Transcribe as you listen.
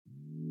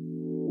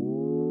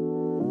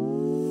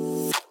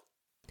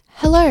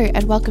Hello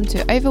and welcome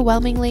to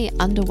Overwhelmingly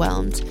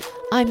Underwhelmed.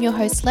 I'm your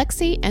host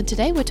Lexi, and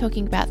today we're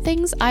talking about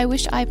things I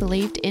wish I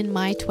believed in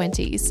my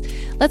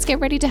 20s. Let's get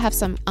ready to have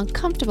some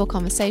uncomfortable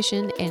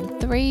conversation in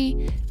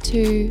 3,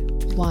 2,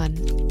 1.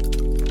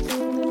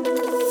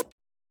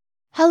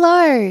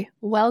 Hello,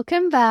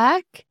 welcome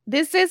back.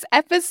 This is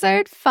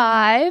episode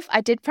 5.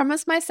 I did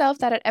promise myself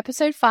that at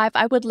episode 5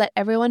 I would let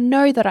everyone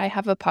know that I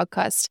have a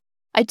podcast.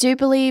 I do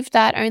believe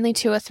that only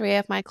 2 or 3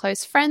 of my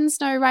close friends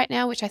know right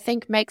now, which I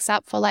think makes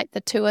up for like the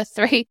 2 or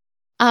 3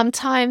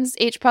 times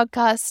each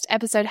podcast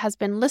episode has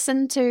been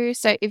listened to.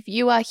 So if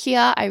you are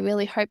here, I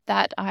really hope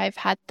that I've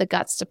had the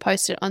guts to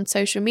post it on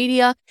social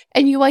media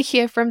and you are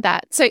here from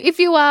that. So if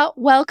you are,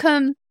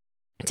 welcome.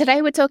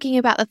 Today we're talking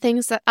about the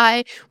things that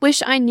I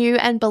wish I knew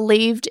and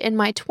believed in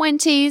my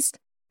 20s.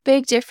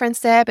 Big difference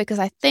there because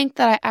I think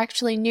that I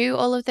actually knew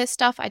all of this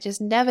stuff. I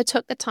just never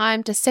took the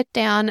time to sit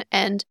down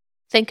and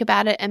think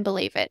about it and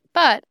believe it.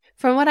 But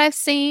from what I've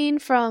seen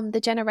from the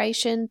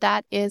generation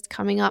that is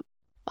coming up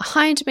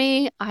behind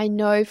me, I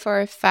know for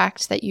a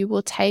fact that you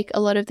will take a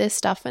lot of this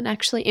stuff and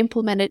actually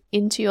implement it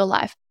into your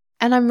life.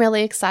 And I'm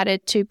really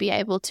excited to be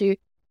able to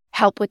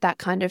help with that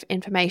kind of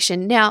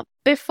information. Now,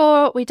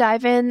 before we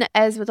dive in,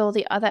 as with all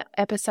the other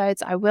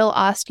episodes, I will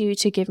ask you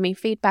to give me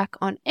feedback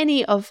on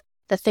any of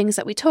the things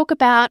that we talk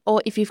about,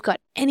 or if you've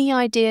got any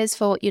ideas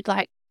for what you'd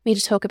like me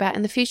to talk about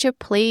in the future,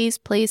 please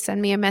send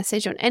me a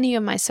message on any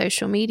of my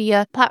social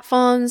media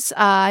platforms.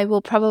 I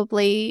will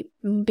probably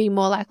be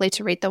more likely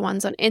to read the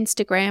ones on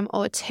Instagram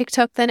or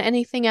TikTok than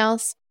anything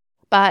else.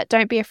 But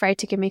don't be afraid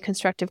to give me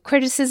constructive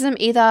criticism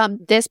either.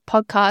 This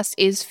podcast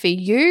is for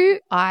you.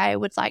 I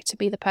would like to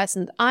be the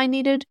person that I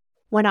needed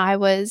when I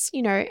was,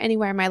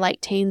 anywhere in my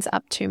late teens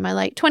up to my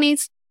late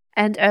 20s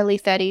and early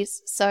 30s.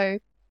 So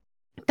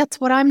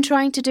that's what I'm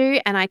trying to do,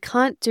 and I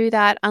can't do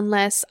that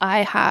unless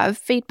I have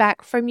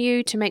feedback from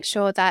you to make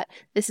sure that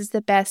this is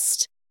the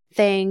best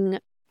thing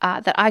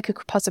that I could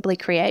possibly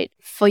create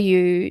for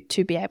you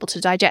to be able to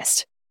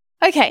digest.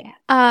 Okay,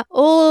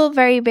 all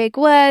very big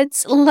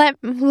words.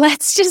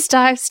 Let's just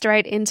dive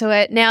straight into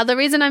it. Now, the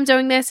reason I'm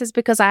doing this is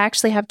because I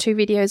actually have 2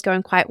 videos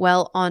going quite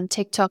well on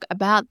TikTok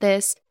about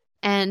this,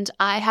 and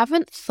I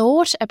haven't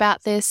thought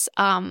about this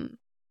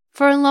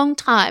for a long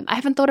time. I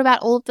haven't thought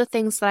about all of the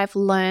things that I've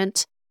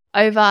learned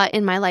over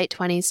in my late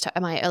 20s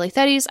to my early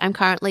 30s. I'm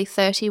currently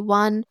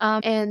 31,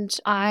 and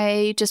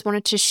I just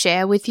wanted to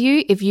share with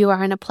you if you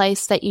are in a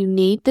place that you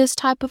need this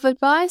type of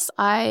advice.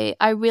 I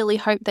really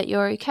hope that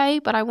you're okay,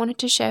 but I wanted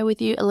to share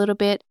with you a little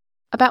bit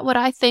about what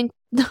I think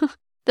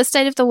the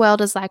state of the world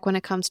is like when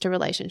it comes to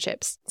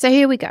relationships. So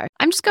here we go.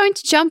 I'm just going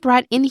to jump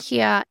right in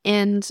here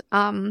and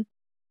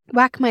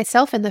whack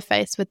myself in the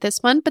face with this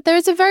one, but there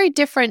is a very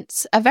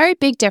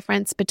big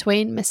difference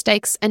between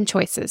mistakes and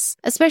choices,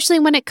 especially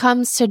when it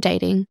comes to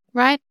dating,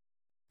 right?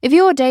 If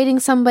you're dating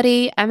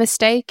somebody, a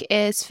mistake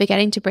is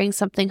forgetting to bring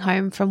something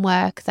home from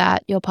work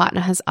that your partner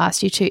has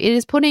asked you to. It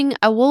is putting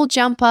a wool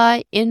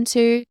jumper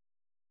into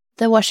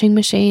the washing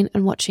machine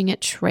and watching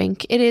it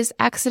shrink. It is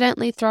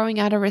accidentally throwing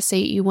out a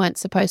receipt you weren't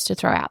supposed to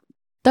throw out.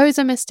 Those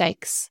are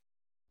mistakes.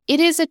 It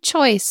is a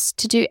choice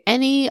to do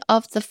any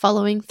of the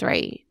following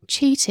 3: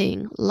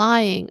 cheating,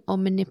 lying, or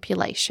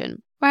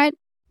manipulation, right?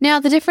 Now,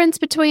 the difference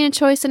between a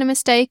choice and a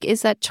mistake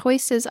is that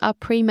choices are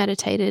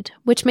premeditated,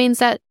 which means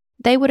that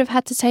they would have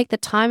had to take the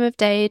time of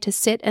day to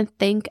sit and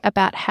think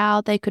about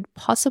how they could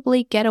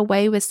possibly get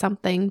away with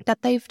something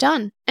that they've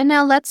done. And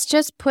now let's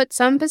just put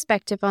some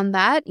perspective on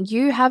that.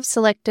 You have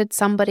selected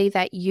somebody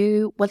that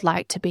you would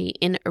like to be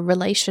in a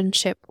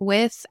relationship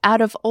with. Out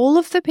of all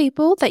of the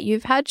people that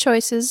you've had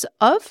choices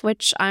of,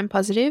 which I'm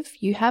positive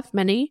you have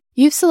many,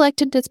 you've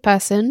selected this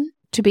person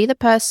to be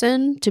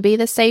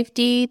the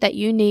safety that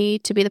you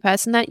need, to be the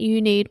person that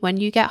you need when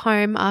you get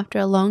home after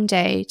a long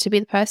day, to be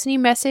the person you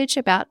message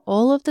about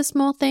all of the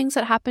small things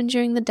that happen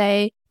during the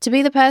day, to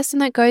be the person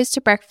that goes to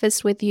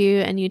breakfast with you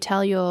and you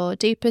tell your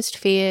deepest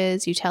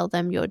fears, you tell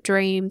them your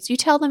dreams, you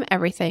tell them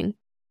everything,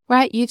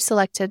 right? You've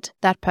selected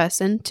that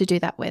person to do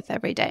that with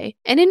every day.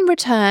 And in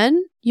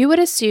return, you would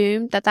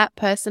assume that that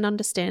person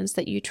understands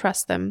that you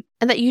trust them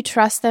and that you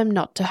trust them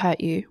not to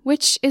hurt you,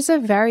 which is a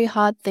very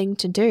hard thing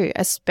to do,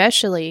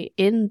 especially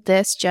in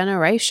this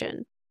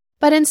generation.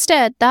 But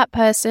instead, that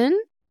person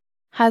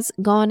has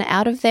gone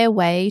out of their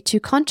way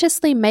to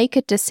consciously make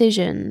a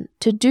decision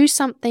to do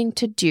something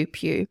to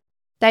dupe you.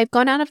 They've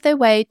gone out of their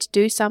way to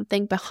do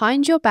something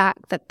behind your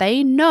back that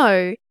they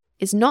know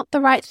is not the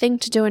right thing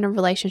to do in a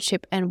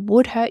relationship and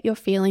would hurt your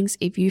feelings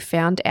if you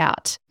found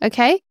out.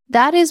 Okay?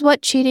 That is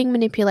what cheating,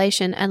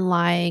 manipulation, and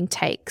lying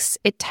takes.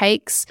 It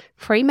takes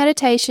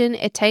premeditation,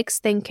 it takes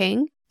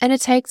thinking, and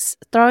it takes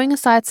throwing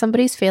aside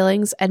somebody's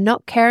feelings and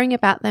not caring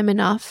about them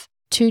enough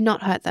to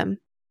not hurt them.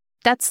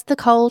 That's the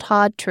cold,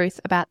 hard truth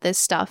about this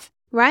stuff,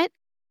 right?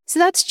 So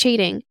that's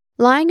cheating.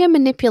 Lying and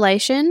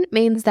manipulation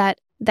means that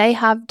they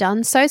have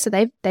done so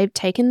they've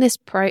taken this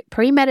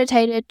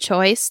premeditated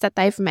choice that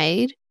they've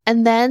made,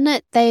 and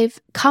then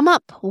they've come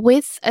up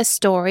with a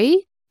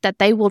story that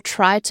they will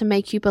try to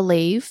make you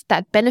believe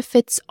that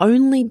benefits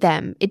only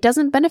them. It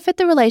doesn't benefit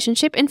the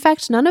relationship. In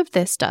fact, none of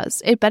this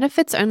does. It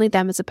benefits only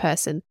them as a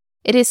person.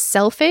 It is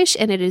selfish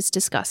and it is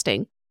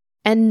disgusting.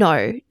 And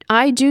no,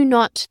 I do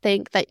not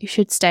think that you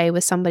should stay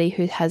with somebody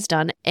who has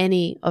done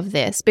any of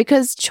this,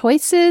 because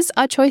choices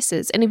are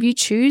choices. And if you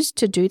choose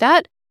to do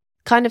that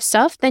kind of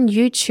stuff, then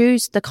you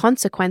choose the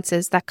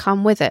consequences that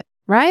come with it,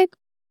 right?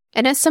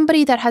 And as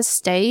somebody that has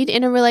stayed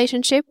in a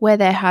relationship where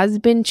there has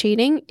been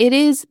cheating, it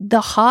is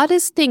the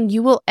hardest thing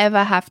you will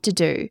ever have to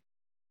do.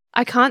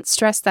 I can't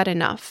stress that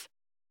enough,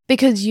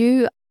 because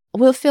you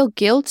will feel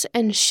guilt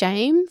and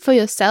shame for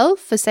yourself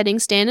for setting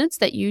standards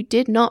that you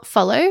did not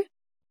follow.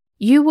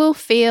 You will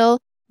feel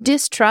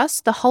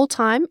distrust the whole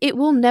time. It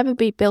will never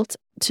be built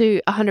to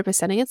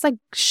 100%. It's like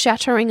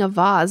shattering a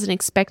vase and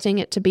expecting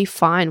it to be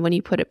fine when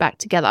you put it back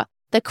together.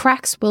 The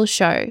cracks will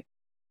show.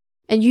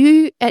 And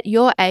you, at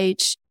your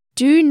age,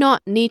 do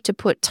not need to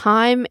put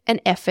time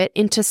and effort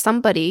into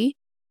somebody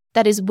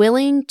that is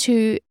willing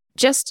to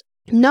just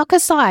knock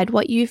aside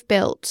what you've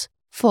built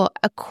for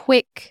a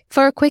quick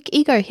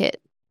ego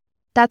hit.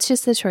 That's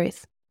just the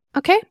truth.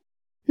 Okay?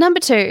 Number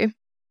 2,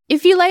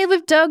 if you lay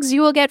with dogs,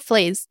 you will get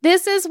fleas.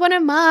 This is one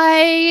of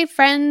my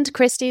friend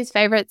Christy's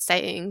favorite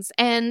sayings.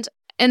 And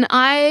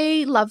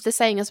I love the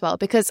saying as well,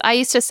 because I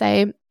used to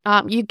say,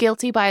 you're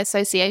guilty by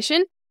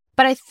association.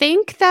 But I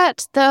think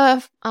that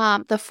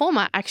the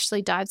former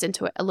actually dives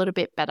into it a little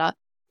bit better.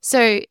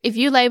 So if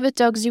you lay with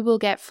dogs, you will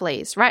get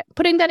fleas, right?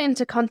 Putting that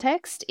into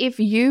context, if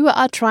you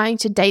are trying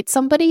to date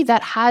somebody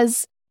that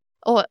has,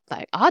 or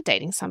like are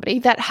dating somebody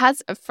that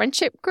has a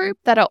friendship group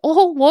that are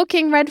all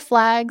walking red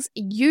flags,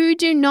 you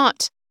do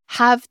not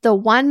have the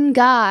one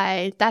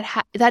guy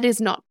that is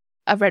not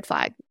a red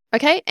flag,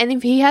 okay? And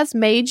if he has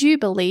made you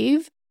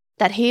believe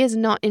that he is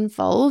not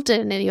involved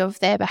in any of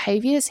their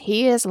behaviors,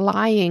 he is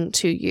lying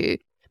to you.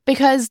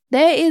 Because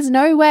there is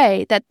no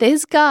way that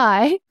this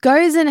guy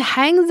goes and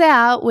hangs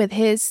out with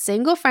his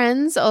single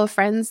friends or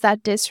friends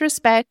that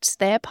disrespect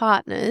their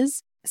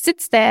partners,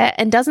 sits there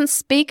and doesn't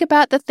speak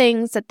about the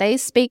things that they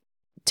speak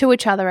to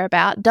each other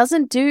about,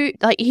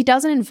 he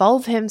doesn't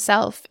involve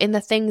himself in the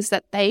things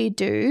that they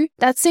do,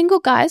 that single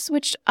guys,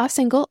 which are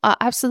single, are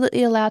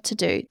absolutely allowed to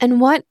do.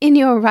 And what in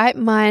your right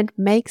mind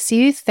makes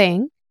you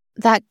think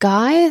that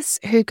guys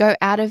who go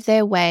out of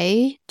their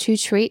way to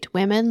treat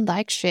women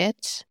like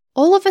shit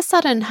all of a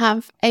sudden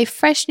have a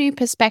fresh new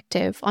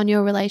perspective on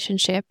your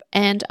relationship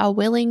and are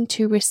willing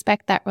to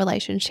respect that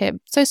relationship?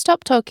 So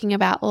stop talking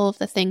about all of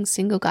the things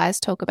single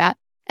guys talk about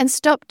and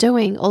stop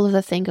doing all of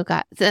the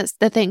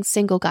things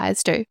single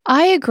guys do.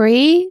 I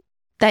agree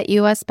that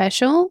you are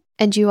special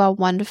and you are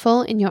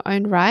wonderful in your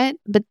own right,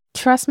 but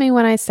trust me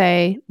when I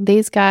say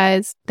these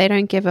guys, they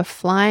don't give a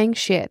flying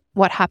shit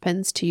what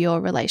happens to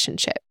your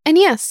relationship. And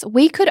yes,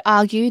 we could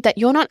argue that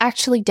you're not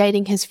actually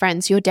dating his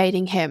friends, you're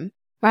dating him,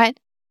 right?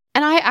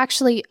 And I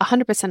actually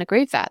 100% agree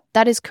with that.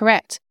 That is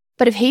correct.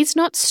 But if he's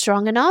not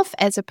strong enough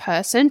as a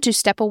person to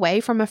step away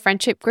from a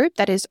friendship group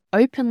that is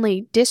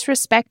openly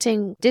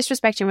disrespecting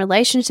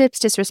relationships,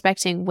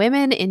 disrespecting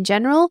women in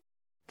general,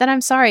 then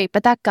I'm sorry,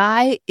 but that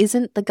guy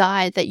isn't the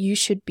guy that you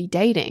should be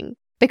dating.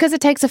 Because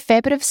it takes a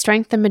fair bit of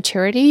strength and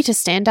maturity to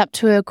stand up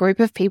to a group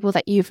of people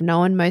that you've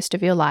known most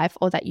of your life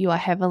or that you are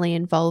heavily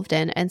involved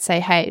in and say,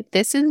 hey,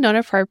 this is not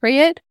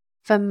appropriate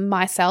for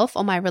myself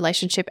or my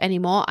relationship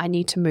anymore. I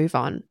need to move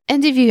on.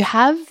 And if you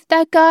have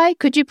that guy,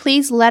 could you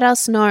please let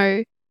us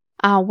know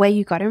where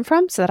you got him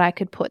from so that I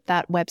could put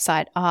that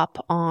website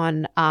up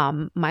on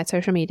my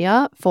social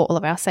media for all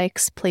of our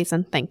sakes, please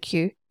and thank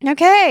you.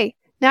 Okay,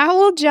 now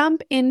we'll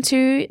jump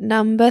into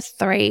number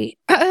 3.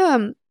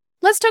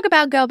 Let's talk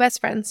about girl best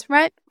friends,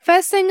 right?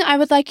 First thing I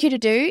would like you to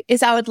do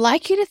is I would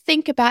like you to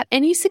think about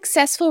any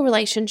successful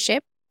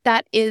relationship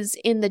that is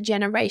in the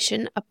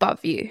generation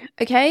above you,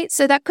 okay?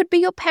 So that could be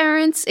your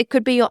parents, it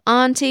could be your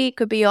auntie, it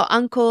could be your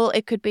uncle,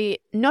 it could be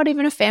not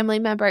even a family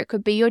member, it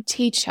could be your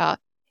teacher,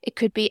 it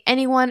could be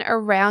anyone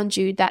around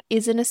you that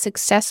is in a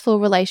successful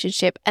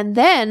relationship. And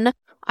then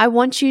I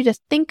want you to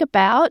think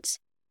about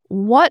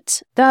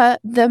what the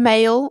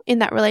male in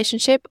that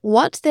relationship,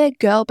 what their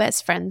girl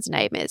best friend's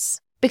name is.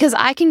 Because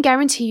I can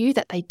guarantee you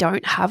that they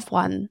don't have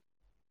one.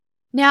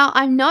 Now,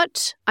 I'm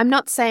not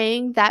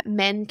saying that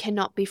men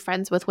cannot be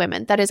friends with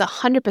women. That is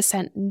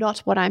 100% not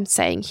what I'm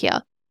saying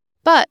here.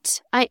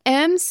 But I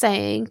am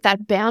saying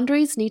that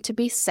boundaries need to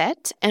be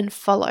set and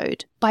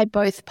followed by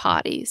both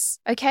parties,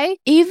 okay?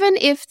 Even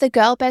if the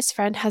girl best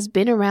friend has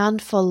been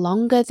around for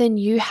longer than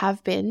you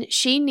have been,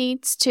 she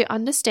needs to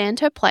understand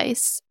her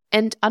place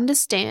and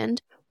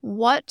understand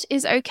what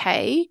is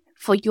okay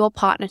for your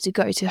partner to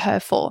go to her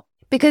for.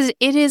 Because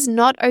it is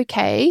not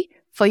okay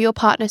for your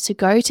partner to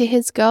go to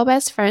his girl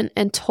best friend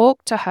and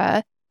talk to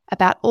her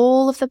about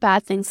all of the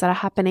bad things that are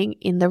happening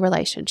in the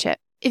relationship.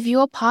 If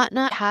your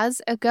partner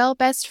has a girl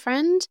best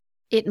friend,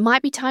 it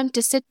might be time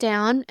to sit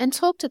down and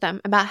talk to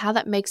them about how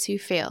that makes you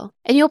feel.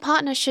 And your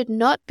partner should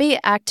not be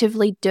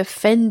actively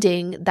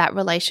defending that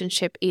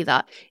relationship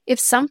either. If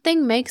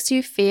something makes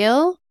you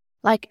feel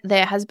like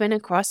there has been a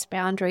cross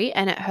boundary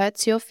and it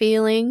hurts your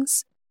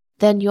feelings,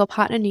 then your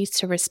partner needs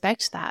to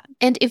respect that.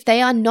 And if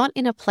they are not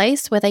in a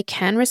place where they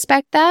can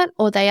respect that,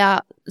 or they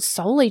are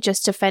solely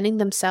just defending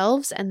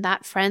themselves and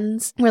that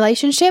friend's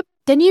relationship,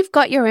 then you've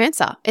got your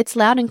answer. It's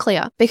loud and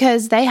clear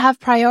because they have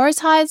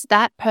prioritized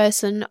that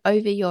person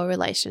over your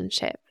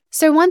relationship.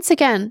 So once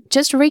again,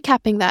 just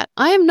recapping that,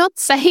 I am not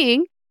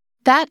saying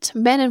that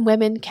men and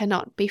women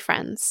cannot be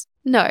friends.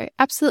 No,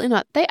 absolutely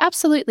not. They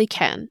absolutely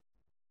can.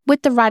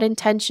 With the right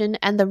intention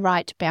and the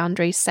right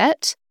boundaries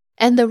set,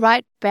 and the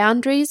right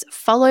boundaries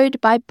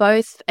followed by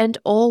both and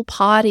all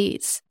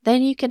parties,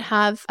 then you can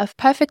have a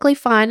perfectly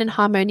fine and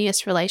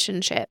harmonious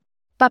relationship.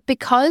 But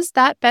because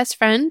that best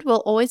friend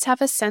will always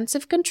have a sense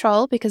of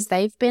control because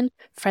they've been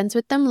friends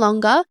with them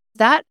longer,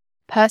 that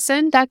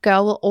person, that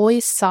girl will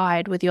always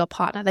side with your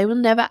partner. They will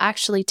never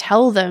actually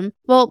tell them,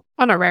 well,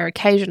 on a rare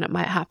occasion it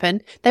might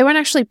happen, they won't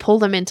actually pull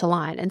them into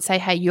line and say,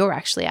 hey, you're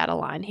actually out of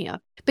line here.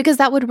 Because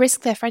that would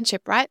risk their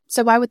friendship, right?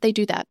 So why would they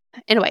do that?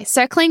 Anyway,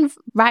 circling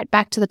right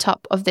back to the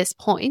top of this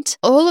point,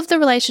 all of the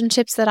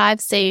relationships that I've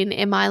seen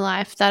in my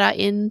life that are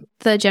in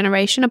the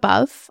generation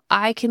above,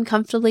 I can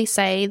comfortably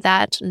say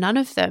that none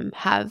of them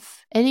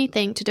have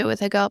anything to do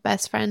with a girl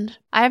best friend.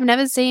 I have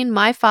never seen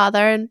my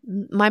father and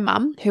my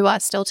mum, who are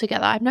still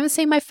together, I've never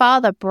seen my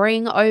father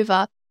bring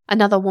over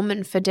another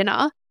woman for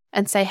dinner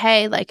and say,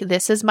 hey, like,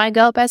 this is my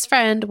girl best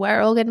friend,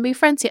 we're all going to be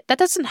friends here. That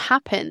doesn't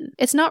happen.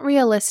 It's not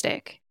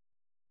realistic.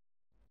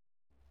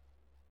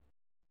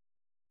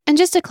 And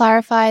just to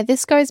clarify,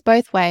 this goes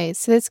both ways.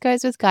 So this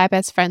goes with guy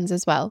best friends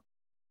as well.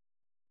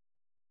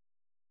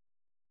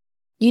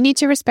 You need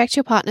to respect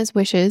your partner's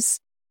wishes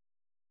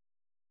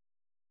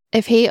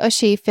if he or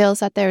she feels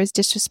that there is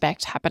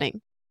disrespect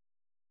happening.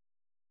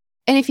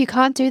 And if you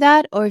can't do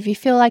that, or if you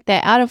feel like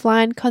they're out of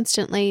line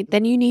constantly,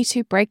 then you need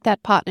to break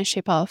that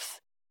partnership off.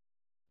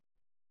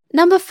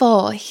 Number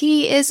 4,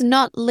 he is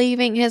not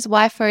leaving his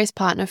wife or his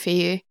partner for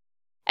you.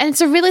 And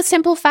it's a really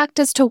simple fact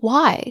as to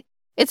why.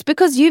 It's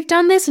because you've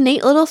done this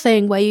neat little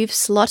thing where you've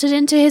slotted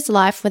into his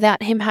life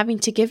without him having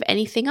to give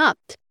anything up.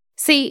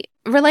 See,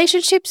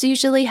 relationships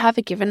usually have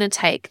a give and a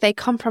take. They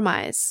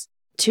compromise.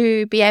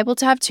 To be able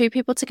to have two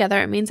people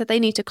together, it means that they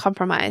need to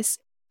compromise.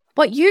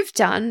 What you've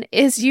done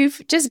is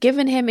you've just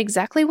given him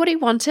exactly what he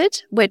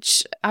wanted,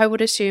 which I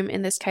would assume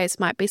in this case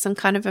might be some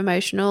kind of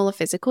emotional or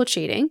physical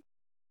cheating.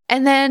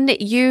 And then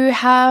you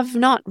have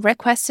not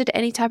requested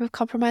any type of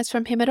compromise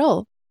from him at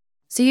all.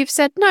 So you've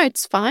said, no,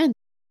 it's fine.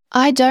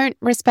 I don't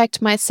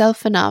respect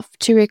myself enough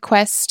to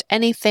request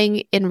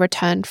anything in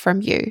return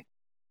from you.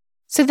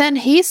 So then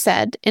he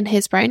said in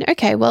his brain,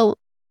 okay, well,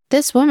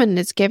 this woman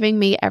is giving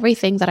me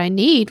everything that I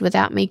need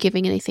without me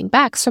giving anything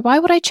back. So why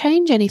would I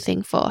change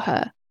anything for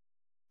her?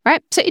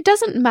 Right? So it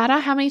doesn't matter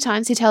how many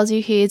times he tells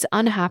you he's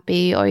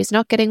unhappy or he's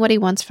not getting what he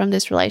wants from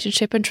this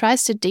relationship and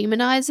tries to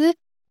demonize it.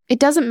 It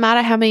doesn't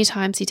matter how many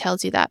times he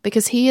tells you that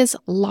because he is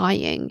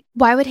lying.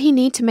 Why would he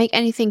need to make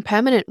anything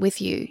permanent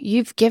with you?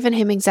 You've given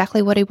him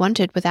exactly what he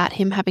wanted without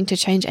him having to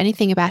change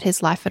anything about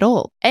his life at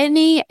all.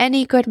 Any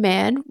good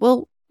man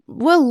will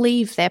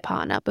leave their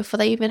partner before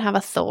they even have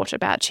a thought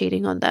about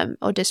cheating on them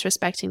or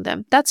disrespecting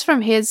them. That's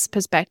from his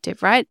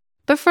perspective, right?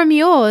 But from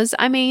yours,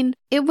 I mean,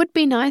 it would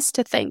be nice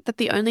to think that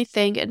the only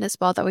thing in this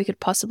world that we could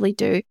possibly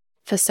do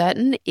for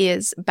certain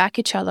is back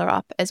each other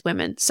up as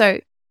women. So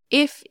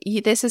if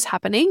this is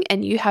happening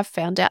and you have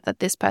found out that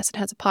this person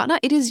has a partner,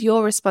 it is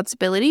your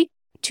responsibility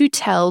to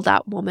tell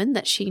that woman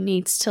that she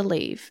needs to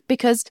leave,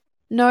 because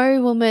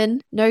no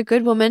woman, no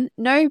good woman,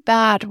 no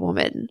bad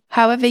woman,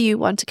 however you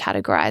want to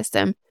categorize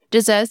them,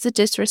 deserves the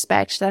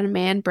disrespect that a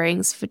man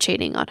brings for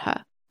cheating on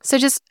her. So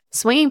just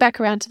swinging back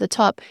around to the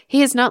top,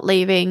 he is not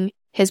leaving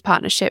his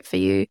partnership for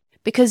you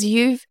because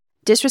you've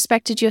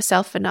disrespected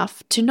yourself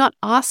enough to not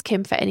ask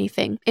him for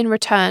anything in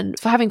return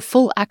for having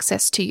full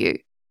access to you.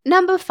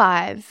 Number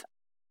 5.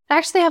 I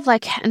actually have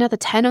like another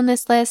 10 on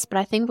this list, but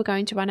I think we're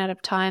going to run out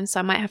of time, so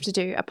I might have to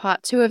do a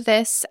part 2 of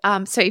this.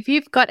 So if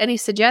you've got any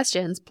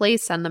suggestions,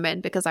 please send them in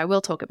because I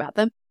will talk about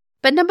them.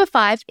 But number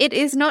 5, it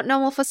is not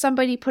normal for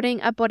somebody putting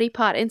a body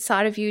part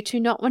inside of you to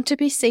not want to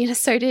be seen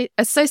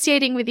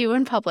associating with you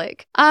in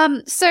public.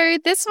 So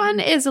this one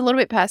is a little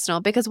bit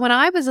personal because when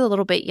I was a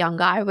little bit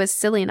younger, I was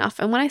silly enough.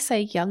 And when I say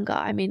younger,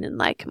 I mean in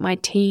like my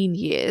teen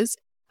years.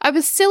 I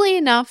was silly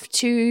enough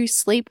to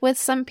sleep with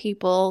some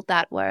people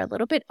that were a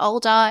little bit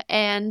older,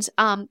 and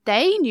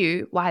they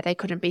knew why they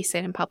couldn't be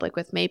seen in public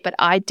with me, but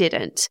I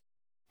didn't.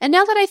 And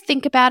now that I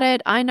think about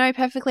it, I know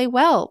perfectly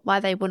well why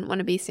they wouldn't want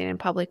to be seen in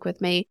public with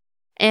me.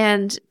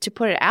 And to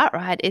put it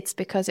outright, it's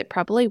because it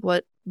probably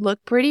would look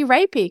pretty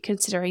rapey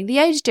considering the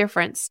age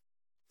difference.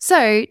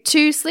 So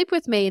to sleep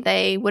with me,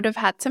 they would have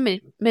had to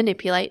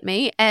manipulate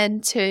me,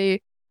 and to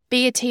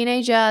be a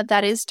teenager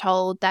that is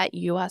told that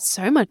you are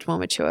so much more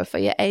mature for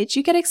your age,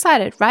 you get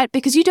excited, right?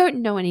 Because you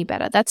don't know any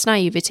better. That's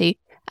naivety.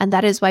 And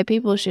that is why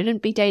people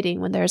shouldn't be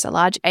dating when there is a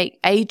large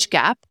age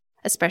gap,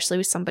 especially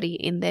with somebody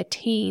in their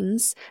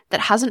teens that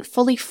hasn't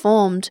fully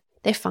formed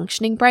their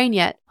functioning brain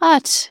yet.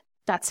 But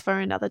that's for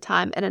another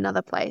time and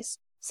another place.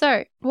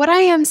 So what I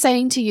am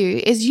saying to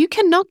you is you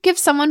cannot give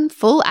someone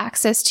full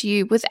access to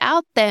you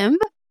without them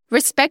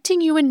respecting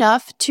you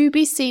enough to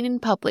be seen in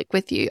public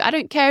with you. I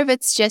don't care if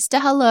it's just a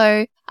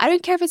hello. I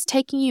don't care if it's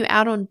taking you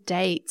out on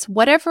dates,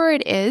 whatever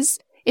it is.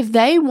 If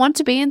they want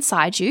to be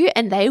inside you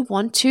and they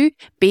want to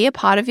be a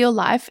part of your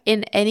life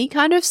in any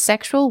kind of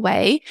sexual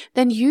way,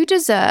 then you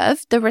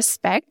deserve the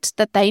respect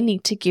that they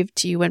need to give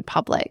to you in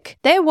public.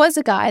 There was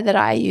a guy that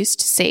I used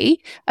to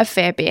see a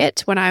fair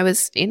bit when I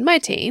was in my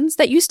teens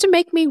that used to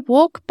make me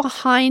walk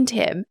behind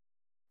him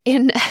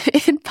in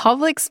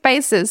public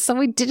spaces, so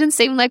we didn't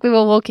seem like we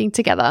were walking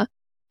together.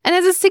 And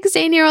as a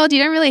 16-year-old,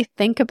 you don't really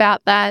think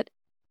about that.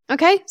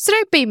 Okay, so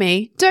don't be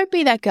me. Don't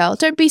be that girl.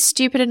 Don't be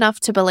stupid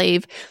enough to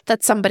believe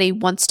that somebody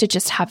wants to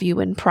just have you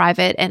in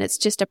private and it's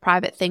just a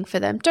private thing for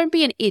them. Don't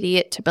be an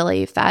idiot to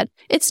believe that.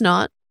 It's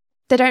not.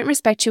 They don't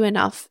respect you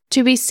enough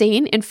to be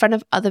seen in front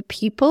of other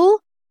people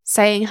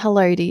saying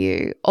hello to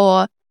you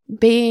or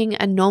being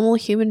a normal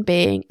human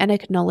being and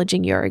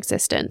acknowledging your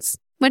existence,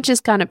 which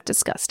is kind of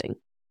disgusting.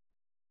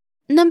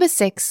 Number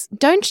 6,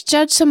 don't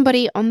judge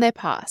somebody on their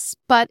past,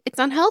 but it's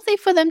unhealthy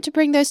for them to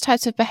bring those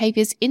types of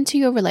behaviors into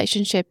your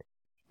relationship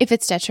if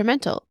it's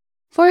detrimental.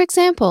 For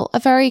example, a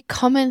very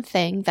common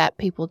thing that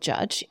people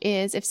judge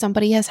is if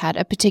somebody has had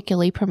a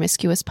particularly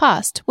promiscuous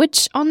past,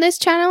 which on this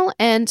channel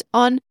and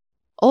on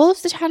all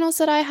of the channels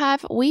that I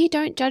have, we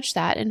don't judge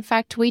that. In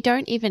fact, we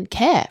don't even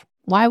care.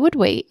 Why would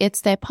we?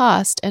 It's their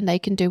past and they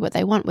can do what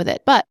they want with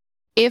it. But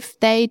if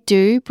they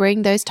do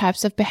bring those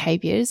types of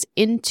behaviors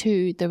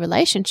into the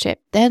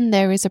relationship, then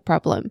there is a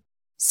problem.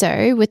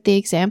 So with the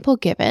example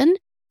given,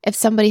 if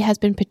somebody has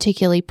been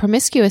particularly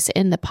promiscuous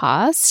in the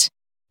past,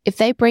 if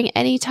they bring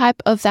any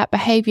type of that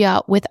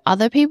behavior with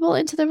other people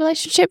into the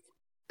relationship,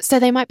 so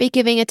they might be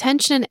giving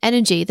attention and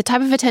energy, the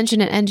type of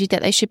attention and energy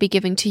that they should be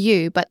giving to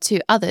you, but to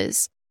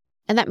others.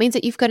 And that means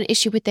that you've got an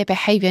issue with their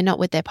behavior, not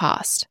with their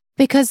past.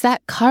 Because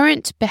that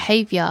current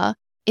behavior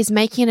is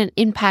making an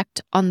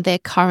impact on their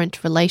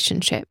current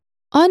relationship.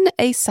 On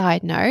a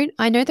side note,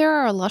 I know there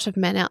are a lot of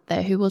men out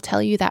there who will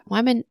tell you that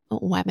women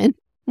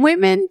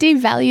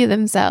devalue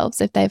themselves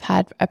if they've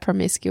had a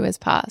promiscuous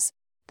past.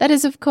 That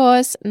is, of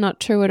course, not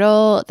true at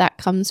all. That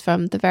comes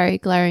from the very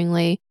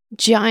glaringly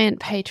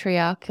giant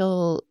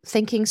patriarchal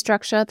thinking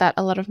structure that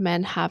a lot of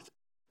men have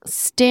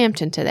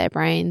stamped into their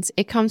brains.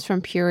 It comes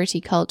from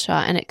purity culture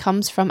and it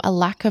comes from a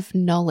lack of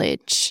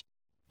knowledge.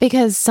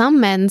 Because some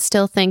men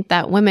still think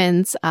that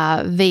women's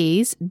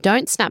V's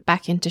don't snap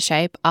back into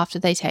shape after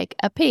they take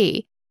a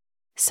pee.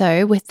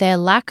 So with their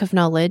lack of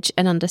knowledge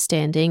and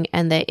understanding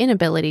and their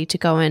inability to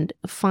go and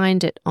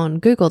find it on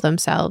Google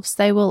themselves,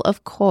 they will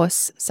of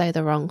course say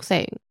the wrong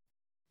thing.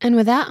 And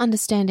without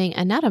understanding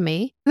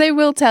anatomy, they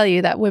will tell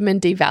you that women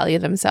devalue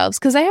themselves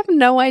because they have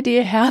no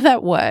idea how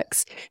that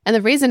works. And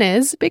the reason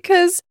is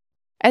because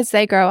as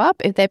they grow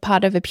up, if they're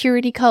part of a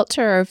purity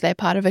culture or if they're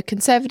part of a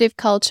conservative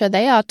culture,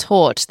 they are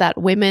taught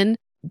that women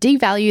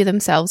devalue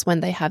themselves when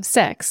they have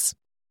sex.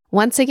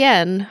 Once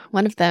again,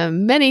 one of the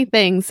many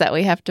things that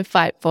we have to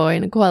fight for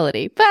in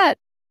equality, but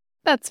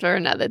that's for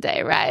another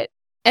day, right?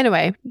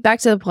 Anyway, back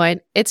to the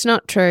point. It's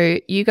not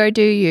true. You go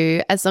do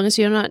you. As long as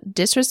you're not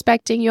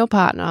disrespecting your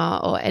partner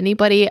or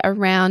anybody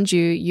around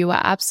you, you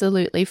are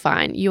absolutely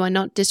fine. You are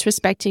not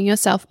disrespecting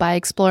yourself by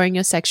exploring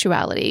your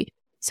sexuality.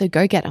 So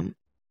go get them.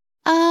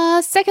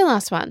 Second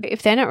last one.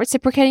 If they're not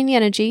reciprocating the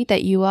energy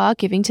that you are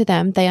giving to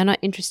them, they are not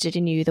interested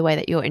in you the way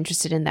that you're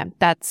interested in them.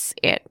 That's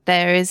it.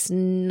 There is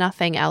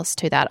nothing else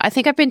to that. I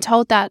think I've been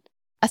told that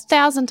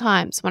 1,000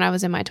 times when I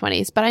was in my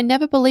 20s, but I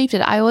never believed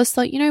it. I always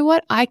thought, you know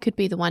what? I could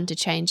be the one to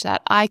change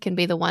that. I can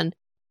be the one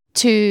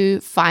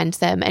to find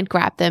them and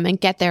grab them and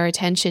get their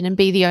attention and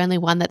be the only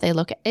one that they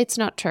look at. It's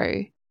not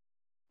true.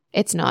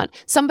 It's not.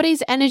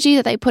 Somebody's energy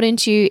that they put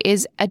into you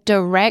is a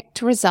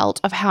direct result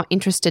of how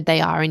interested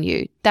they are in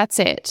you. That's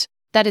it.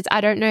 That is,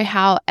 I don't know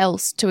how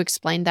else to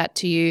explain that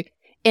to you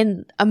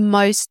in a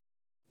most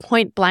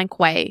point blank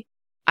way.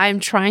 I'm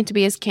trying to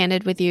be as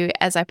candid with you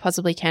as I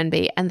possibly can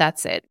be, and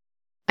that's it.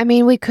 I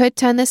mean, we could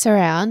turn this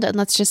around and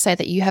let's just say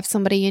that you have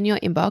somebody in your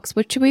inbox,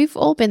 which we've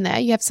all been there.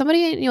 You have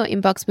somebody in your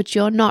inbox which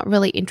you're not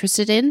really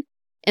interested in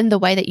the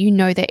way that you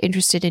know they're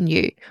interested in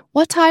you.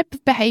 What type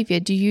of behavior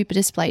do you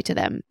display to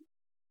them?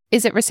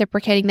 Is it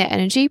reciprocating their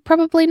energy?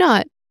 Probably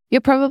not. You're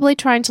probably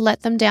trying to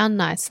let them down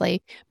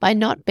nicely by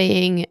not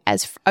being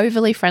as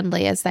overly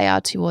friendly as they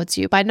are towards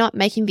you, by not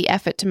making the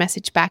effort to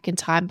message back in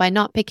time, by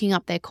not picking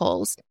up their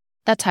calls,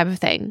 that type of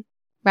thing,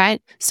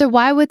 right? So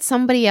why would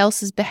somebody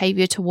else's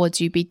behavior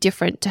towards you be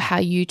different to how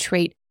you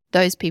treat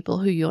those people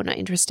who you're not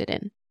interested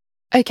in?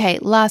 Okay,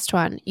 last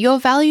one. Your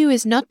value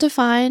is not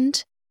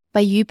defined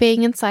by you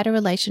being inside a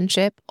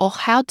relationship or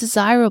how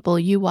desirable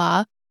you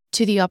are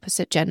to the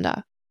opposite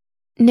gender.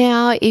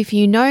 Now, if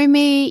you know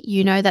me,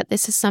 you know that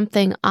this is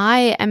something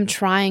I am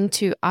trying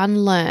to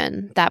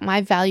unlearn, that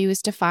my value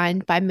is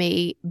defined by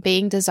me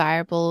being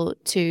desirable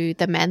to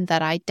the men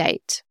that I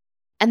date.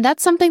 And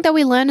that's something that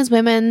we learn as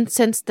women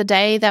since the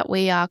day that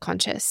we are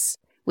conscious.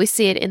 We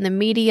see it in the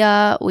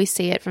media, we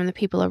see it from the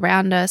people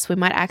around us, we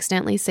might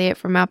accidentally see it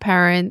from our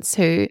parents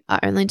who are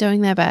only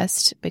doing their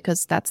best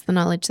because that's the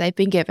knowledge they've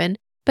been given.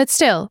 But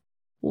still,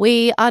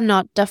 we are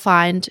not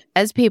defined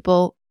as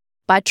people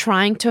by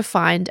trying to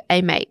find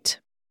a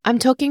mate. I'm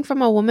talking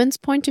from a woman's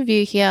point of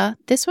view here.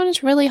 This one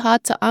is really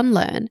hard to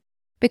unlearn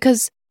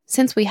because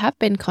since we have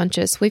been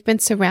conscious, we've been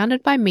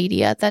surrounded by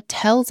media that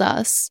tells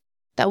us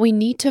that we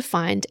need to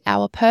find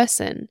our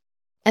person.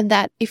 And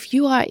that if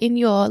you are in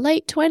your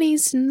late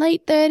 20s and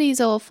late 30s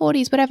or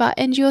 40s, whatever,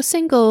 and you're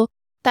single,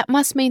 that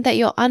must mean that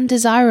you're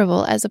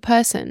undesirable as a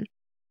person.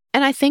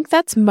 And I think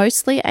that's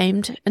mostly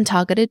aimed and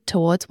targeted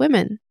towards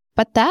women.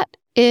 But that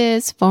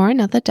is for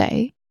another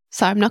day.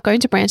 So I'm not going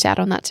to branch out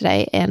on that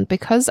today. And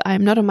because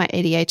I'm not on my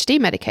ADHD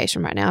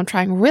medication right now, I'm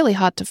trying really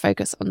hard to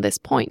focus on this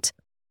point.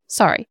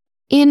 Sorry.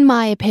 In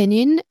my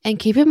opinion, and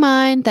keep in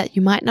mind that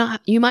you might not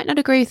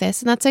agree with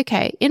this, and that's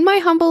okay. In my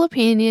humble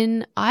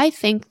opinion, I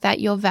think that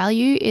your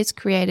value is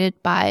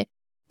created by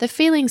the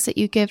feelings that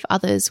you give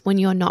others when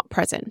you're not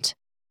present.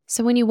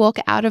 So when you walk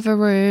out of a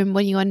room,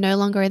 when you are no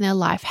longer in their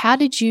life, how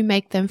did you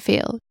make them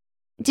feel?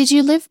 Did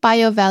you live by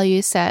your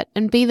value set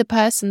and be the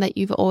person that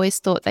you've always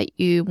thought that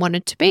you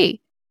wanted to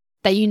be,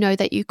 that you know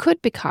that you could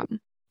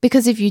become?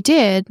 Because if you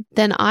did,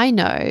 then I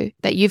know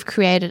that you've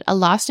created a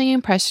lasting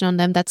impression on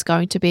them that's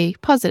going to be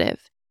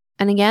positive.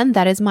 And again,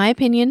 that is my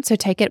opinion, so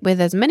take it with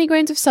as many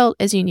grains of salt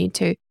as you need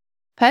to.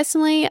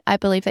 Personally, I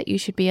believe that you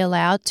should be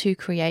allowed to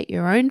create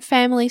your own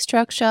family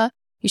structure.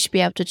 You should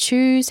be able to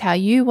choose how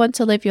you want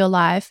to live your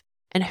life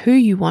and who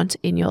you want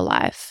in your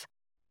life.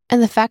 And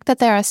the fact that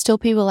there are still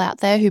people out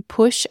there who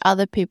push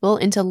other people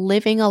into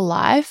living a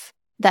life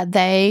that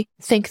they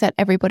think that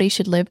everybody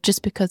should live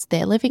just because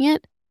they're living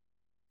it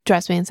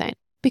drives me insane.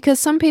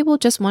 Because some people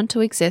just want to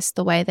exist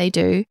the way they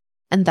do,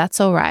 and that's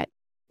all right.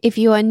 If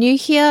you are new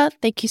here,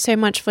 thank you so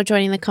much for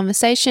joining the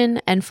conversation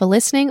and for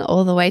listening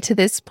all the way to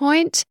this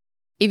point.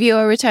 If you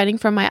are returning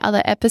from my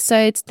other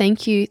episodes,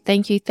 thank you.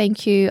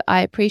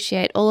 I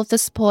appreciate all of the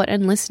support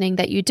and listening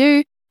that you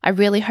do. I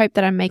really hope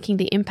that I'm making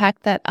the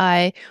impact that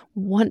I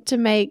want to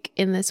make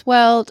in this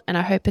world, and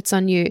I hope it's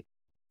on you.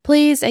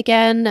 Please,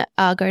 again,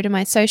 go to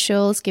my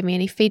socials, give me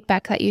any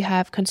feedback that you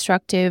have.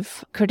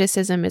 Constructive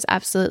criticism is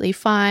absolutely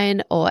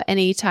fine, or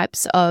any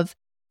types of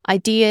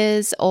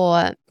ideas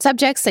or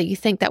subjects that you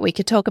think that we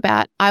could talk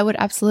about. I would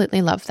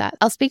absolutely love that.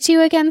 I'll speak to you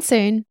again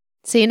soon.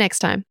 See you next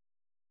time.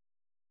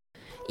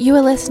 You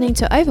are listening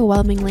to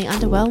Overwhelmingly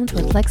Underwhelmed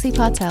with Lexi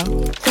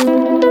Partel.